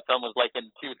got that from was like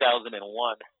in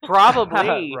 2001.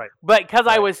 probably Right. but because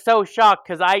I Right. was so shocked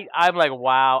because I'm like,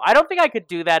 wow, I don't think I could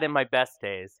do that in my best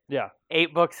days. Yeah.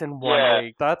 8 books in one Yeah.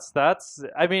 week. That's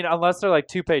I mean, unless they're like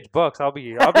 2-page books, I'll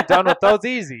be done with those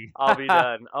easy. I'll be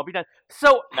done.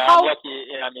 So No, how I'm lucky.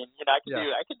 I mean, I could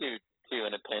Yeah. I could do 2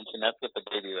 in a pinch, and that's with the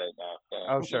baby right now. So,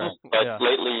 Oh, sure. But Yeah.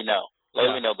 lately, no.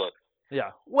 Lately, Yeah. no books.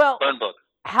 Yeah. well Burn books.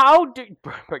 how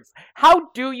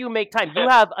do you make time? You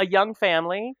have a young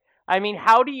family. I mean,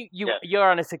 how do Yes. you're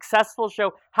on a successful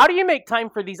show. How do you make time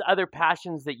for these other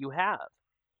passions that you have?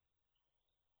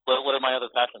 What are my other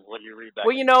passions? What do you read back?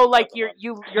 Well, in you know, like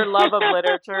 2001? your love of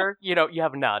literature. You know, you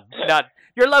have none.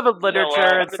 Your love of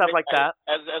literature and stuff like that.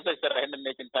 As I said, I haven't been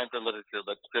making time for literature,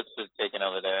 but scripts have taken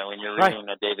over there. And when you're Right. reading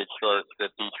a David Shore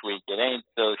script each week, it ain't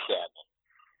so shabby.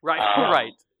 Right,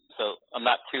 right. So I'm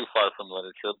not too far from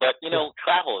literature, but you know,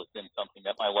 travel has been something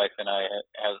that my wife and I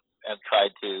have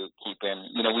tried to keep in.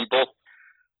 You know, we both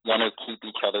want to keep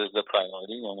each other as a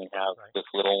priority when we have this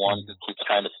little one who keeps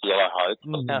trying to steal our hearts.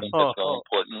 But I think that's really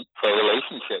important for a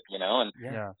relationship, you know. And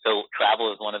Yeah. so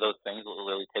travel is one of those things that we're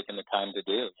really taking the time to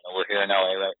do. You know, we're here in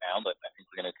LA right now, but I think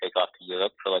we're going to take off to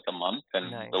Europe for like a month. And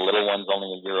Nice. the little one's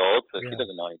only a year old, so Yeah. she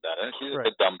doesn't know any better. She's Right.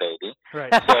 a dumb baby.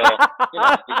 Right. So, you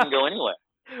know, we can go anywhere.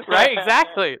 Right,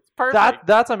 exactly. It's perfect.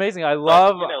 That's amazing. I But,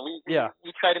 love you know, we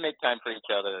try to make time for each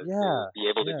other Yeah, to be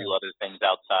able to yeah. do other things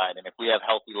outside. And if we have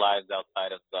healthy lives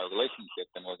outside of our relationship,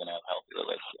 then we're going to have healthy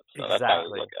relationships. So that's how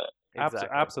we Exactly. look at it.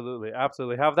 Exactly.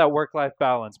 Absolutely. Have that work-life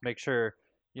balance. Make sure,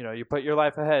 you know, you put your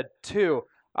life ahead too.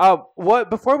 What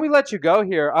before we let you go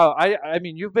here? I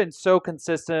mean, you've been so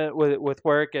consistent with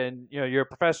work, and you know, you're a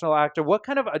professional actor. What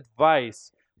kind of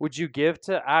advice would you give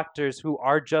to actors who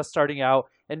are just starting out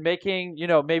and making, you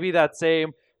know, maybe that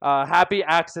same happy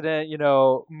accident, you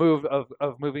know, move of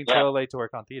moving to Yeah. LA to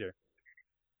work on theater?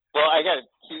 Well, I got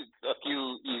a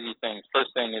few easy things.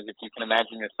 First thing is if you can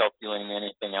imagine yourself doing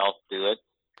anything else, do it.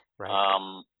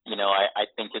 Right. You know, I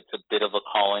think it's a bit of a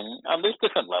calling. There's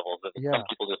different levels of it. Yeah. Some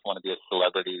people just want to be a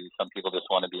celebrity. Some people just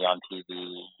want to be on TV.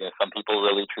 You know, some people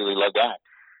really, truly love that.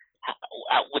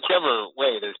 Whichever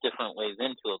way, there's different ways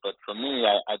into it. But for me,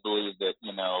 I believe that,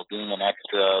 you know, being an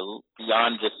extra,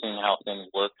 beyond just seeing how things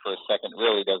work for a second,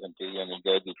 really doesn't do you any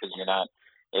good because you're not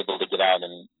able to get out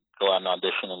and go out and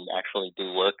audition and actually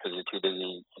do work because you're too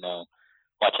busy, you know,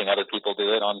 watching other people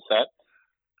do it on set.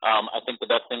 I think the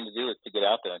best thing to do is to get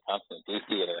out there and constantly do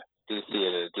theater,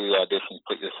 do auditions,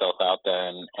 put yourself out there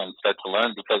and start to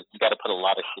learn because you got to put a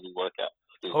lot of shitty work out.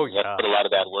 Oh, You have yeah. to put a lot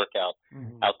of bad work out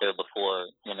Mhm. out there before,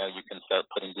 you know, you can start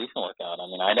putting decent work out. I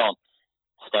mean, I don't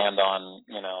stand on,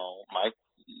 you know,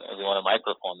 every one of my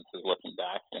performances looking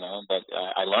back, you know, but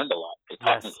I learned a lot. They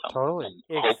taught me Yes, something. totally. And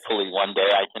Ex- hopefully one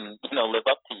day I can, you know, live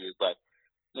up to you. But,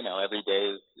 you know, every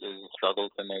day is a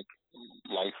struggle to make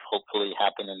life hopefully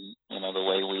happen in, you know, the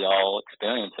way we all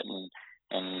experience it.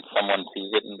 And someone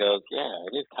sees it and goes, yeah,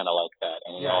 it is kind of like that.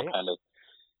 And we all Right. kind of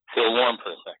feel warm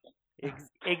for a second.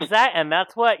 Exact, and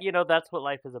that's what that's what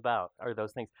life is about. Are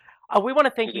those things? We want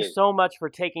to thank It you is. so much for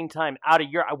taking time out of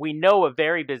your. We know a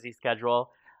very busy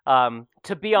schedule.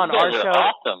 To be on You our guys are show.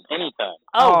 awesome. Anytime.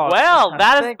 Oh Oh, well,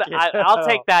 that is. thank you. I'll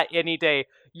take that any day.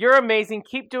 You're amazing.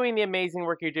 Keep doing the amazing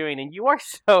work you're doing, and you are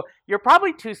so. You're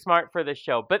probably too smart for this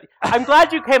show, but I'm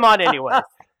glad you came on anyway.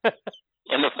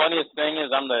 And the funniest thing is,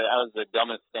 I was the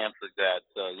dumbest Stanford grad,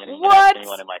 so you know, you can What? ask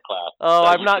anyone in my class. Oh, So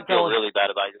I'm you not should feel going- really bad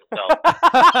about yourself.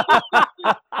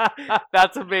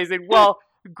 That's amazing. Well,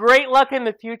 great luck in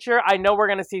the future. I know we're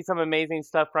going to see some amazing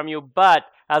stuff from you, but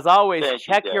as always, Thank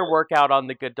you, check your Dad. work out on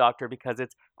The Good Doctor because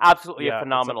it's absolutely Yeah, a it's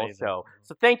phenomenal amazing. show.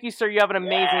 So thank you, sir. You have an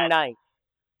amazing Yes. night.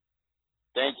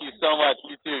 Thank you so much.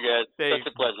 You too, guys. Thanks.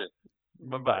 Such a pleasure.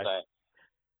 Bye-bye. Bye.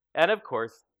 And of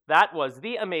course, that was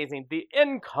the amazing, the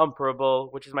incomparable,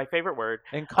 which is my favorite word.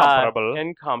 Incomparable.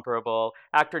 Incomparable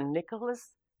actor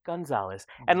Nicholas Gonzalez.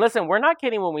 And listen, we're not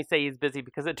kidding when we say he's busy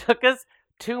because it took us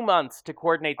 2 months to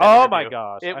coordinate that Oh interview. my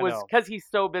gosh. It I was know. because he's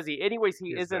so busy. Anyways, he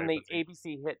He is is in the very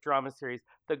ABC hit drama series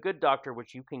The Good Doctor,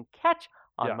 which you can catch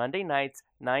on Yeah. Monday nights,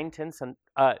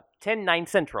 10/9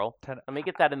 Central. 10 Let me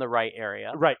get that in the right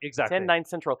area. Right, exactly. 10/9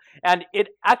 Central. And it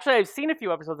actually, I've seen a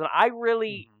few episodes, and I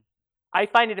really, Mhm. I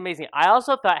find it amazing. I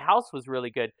also thought House was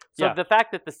really good. So Yeah. the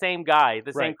fact that the same guy,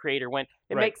 the same Right. creator went,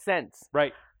 it Right. makes sense.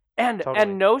 Right. And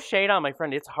Totally. no shade on my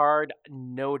friend. It's hard,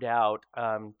 no doubt,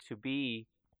 to be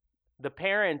the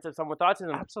parent of someone with autism.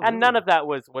 And none Absolutely. of that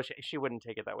was, well, she wouldn't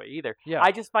take it that way either. Yeah.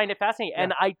 I just find it fascinating. Yeah.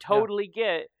 And I totally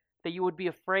get that you would be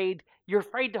afraid. You're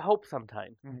afraid to hope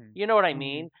sometimes. Mhm. You know what I Mhm.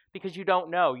 mean? Because you don't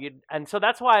know. And so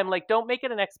that's why I'm like, don't make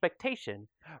it an expectation.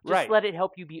 Just Right. let it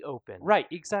help you be open. Right,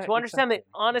 exactly. To understand that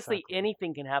honestly, exactly.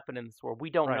 anything can happen in this world. We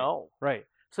don't Right. know. Right.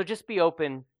 So just be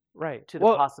open Right. to the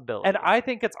Well, possibility. and I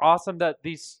think it's awesome that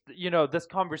this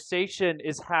conversation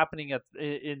is happening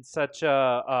in such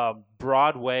a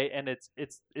broad way, and it's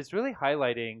really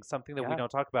highlighting something that we Yeah. don't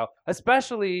talk about,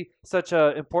 especially such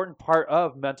a important part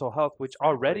of mental health, which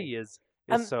already is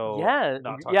so not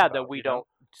talked about, that we you know? don't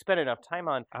spend enough time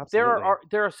on. Absolutely.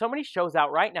 There are so many shows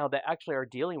out right now that actually are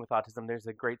dealing with autism. There's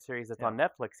a great series that's on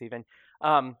Netflix even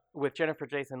with Jennifer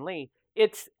Jason Leigh.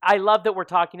 I love that we're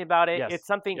talking about it. Yes, It's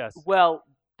something yes.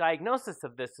 diagnosis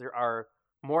of this are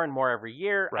more and more every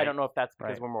year. I Right, don't know if that's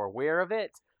because right. we're more aware of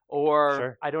it or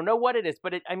Sure. I don't know what it is,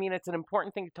 but it's an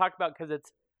important thing to talk about because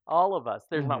it's all of us.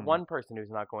 There's not Mhm. one person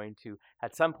who's not going to,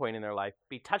 at some point in their life,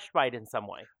 be touched by it in some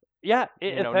way. Yeah,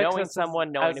 it You know, affects knowing us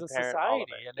someone, knowing as a a parent, all of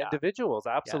society it, and yeah. individuals.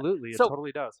 Absolutely, So, it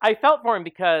totally does. I felt for him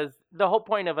because the whole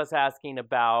point of us asking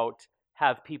about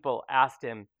have people asked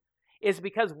him is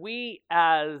because we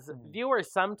as Mhm.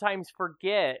 viewers sometimes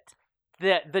forget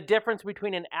the difference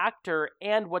between an actor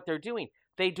and what they're doing.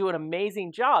 They do an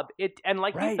amazing job. And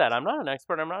like you Right. said, I'm not an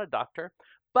expert, I'm not a doctor,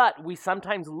 but we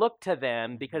sometimes look to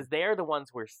them because they're the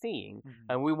ones we're seeing Mhm.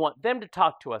 and we want them to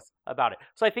talk to us about it.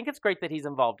 So I think it's great that he's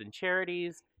involved in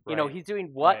charities. You know, Right. he's doing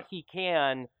what Right. he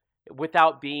can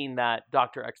without being that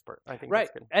doctor expert. I think Right,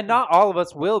 that's good. and not all of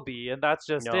us will be, and that's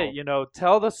just No. it.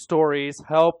 Tell the stories,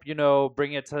 help,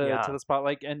 bring it to Yeah. the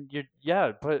spotlight, and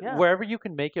but Yeah. wherever you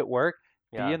can make it work,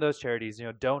 Yeah. be in those charities.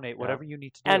 Donate whatever you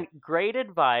need to do. And great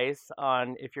advice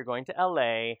on if you're going to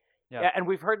LA. Yeah. And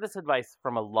we've heard this advice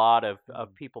from a lot of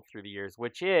Mhm. people through the years,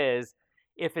 which is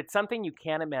if it's something you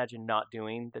can't imagine not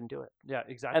doing, then do it. Yeah,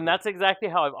 exactly. And that's exactly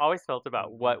how I've always felt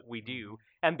about Mhm. what we do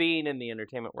and being in the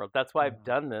entertainment world. That's why I've Mhm.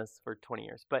 done this for 20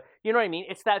 years. But you know what I mean?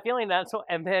 It's that feeling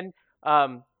and then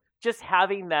just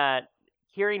having that,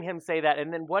 hearing him say that,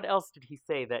 and then what else did he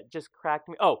say that just cracked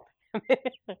me? Oh,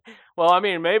 well, I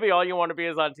mean, maybe all you want to be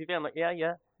is on TV. I'm like,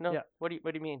 yeah, no. Yeah. What do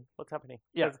you mean? What's happening?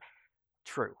 Yeah. 'Cause-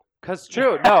 True. Because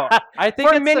true. No, I think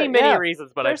For it's many yeah,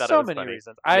 reasons, but there's I thought so it was many funny.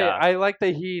 reasons. Yeah. I like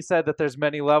that he said that there's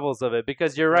many levels of it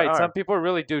because you're There right. are. Some people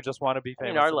really do just want to be I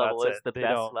famous. mean, our and level that's is it. the They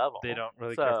best don't, level. They don't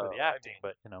really care for So, the acting,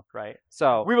 but Right.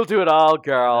 So We will do it all,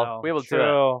 girl. no, We will do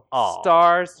true. it all.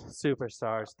 Stars,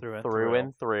 superstars through and through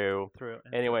and through. through.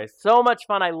 and Anyway, so much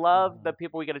fun. I love Mhm. the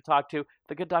people we get to talk to.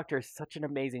 The Good Doctor is such an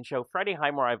amazing show. Freddie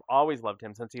Highmore, I've always loved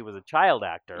him since he was a child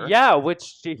actor. Yeah,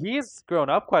 which he's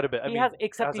grown up quite a bit. I he mean, has,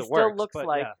 except as he it still works, looks but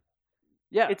like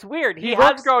yeah. it's weird. He, He has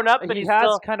looks- grown up, but he he's has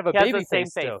still kind of a he has baby the same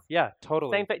face still. face. Yeah,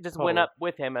 totally. same face. Just totally. went up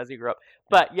with him as he grew up.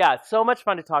 But yeah, so much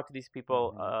fun to talk to these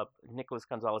people. Mhm. Nicholas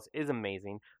Gonzalez is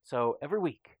amazing. So every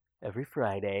week, every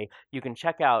Friday, you can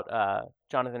check out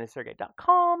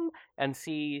JonathanandSergey.com and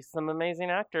see some amazing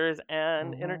actors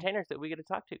and Mhm. entertainers that we get to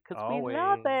talk to because we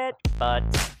love Always. it. But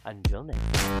until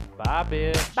next time, Bye,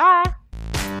 bitch. bye.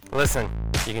 Listen,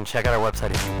 you can check out our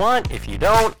website if you want. If you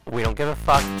don't, we don't give a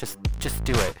fuck. Just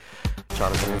do it.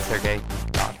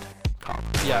 JonathanandSergey.com.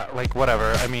 Yeah, like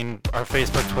whatever. I mean, our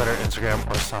Facebook, Twitter, Instagram,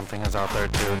 or something is out there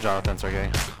too. Jonathan Sergey.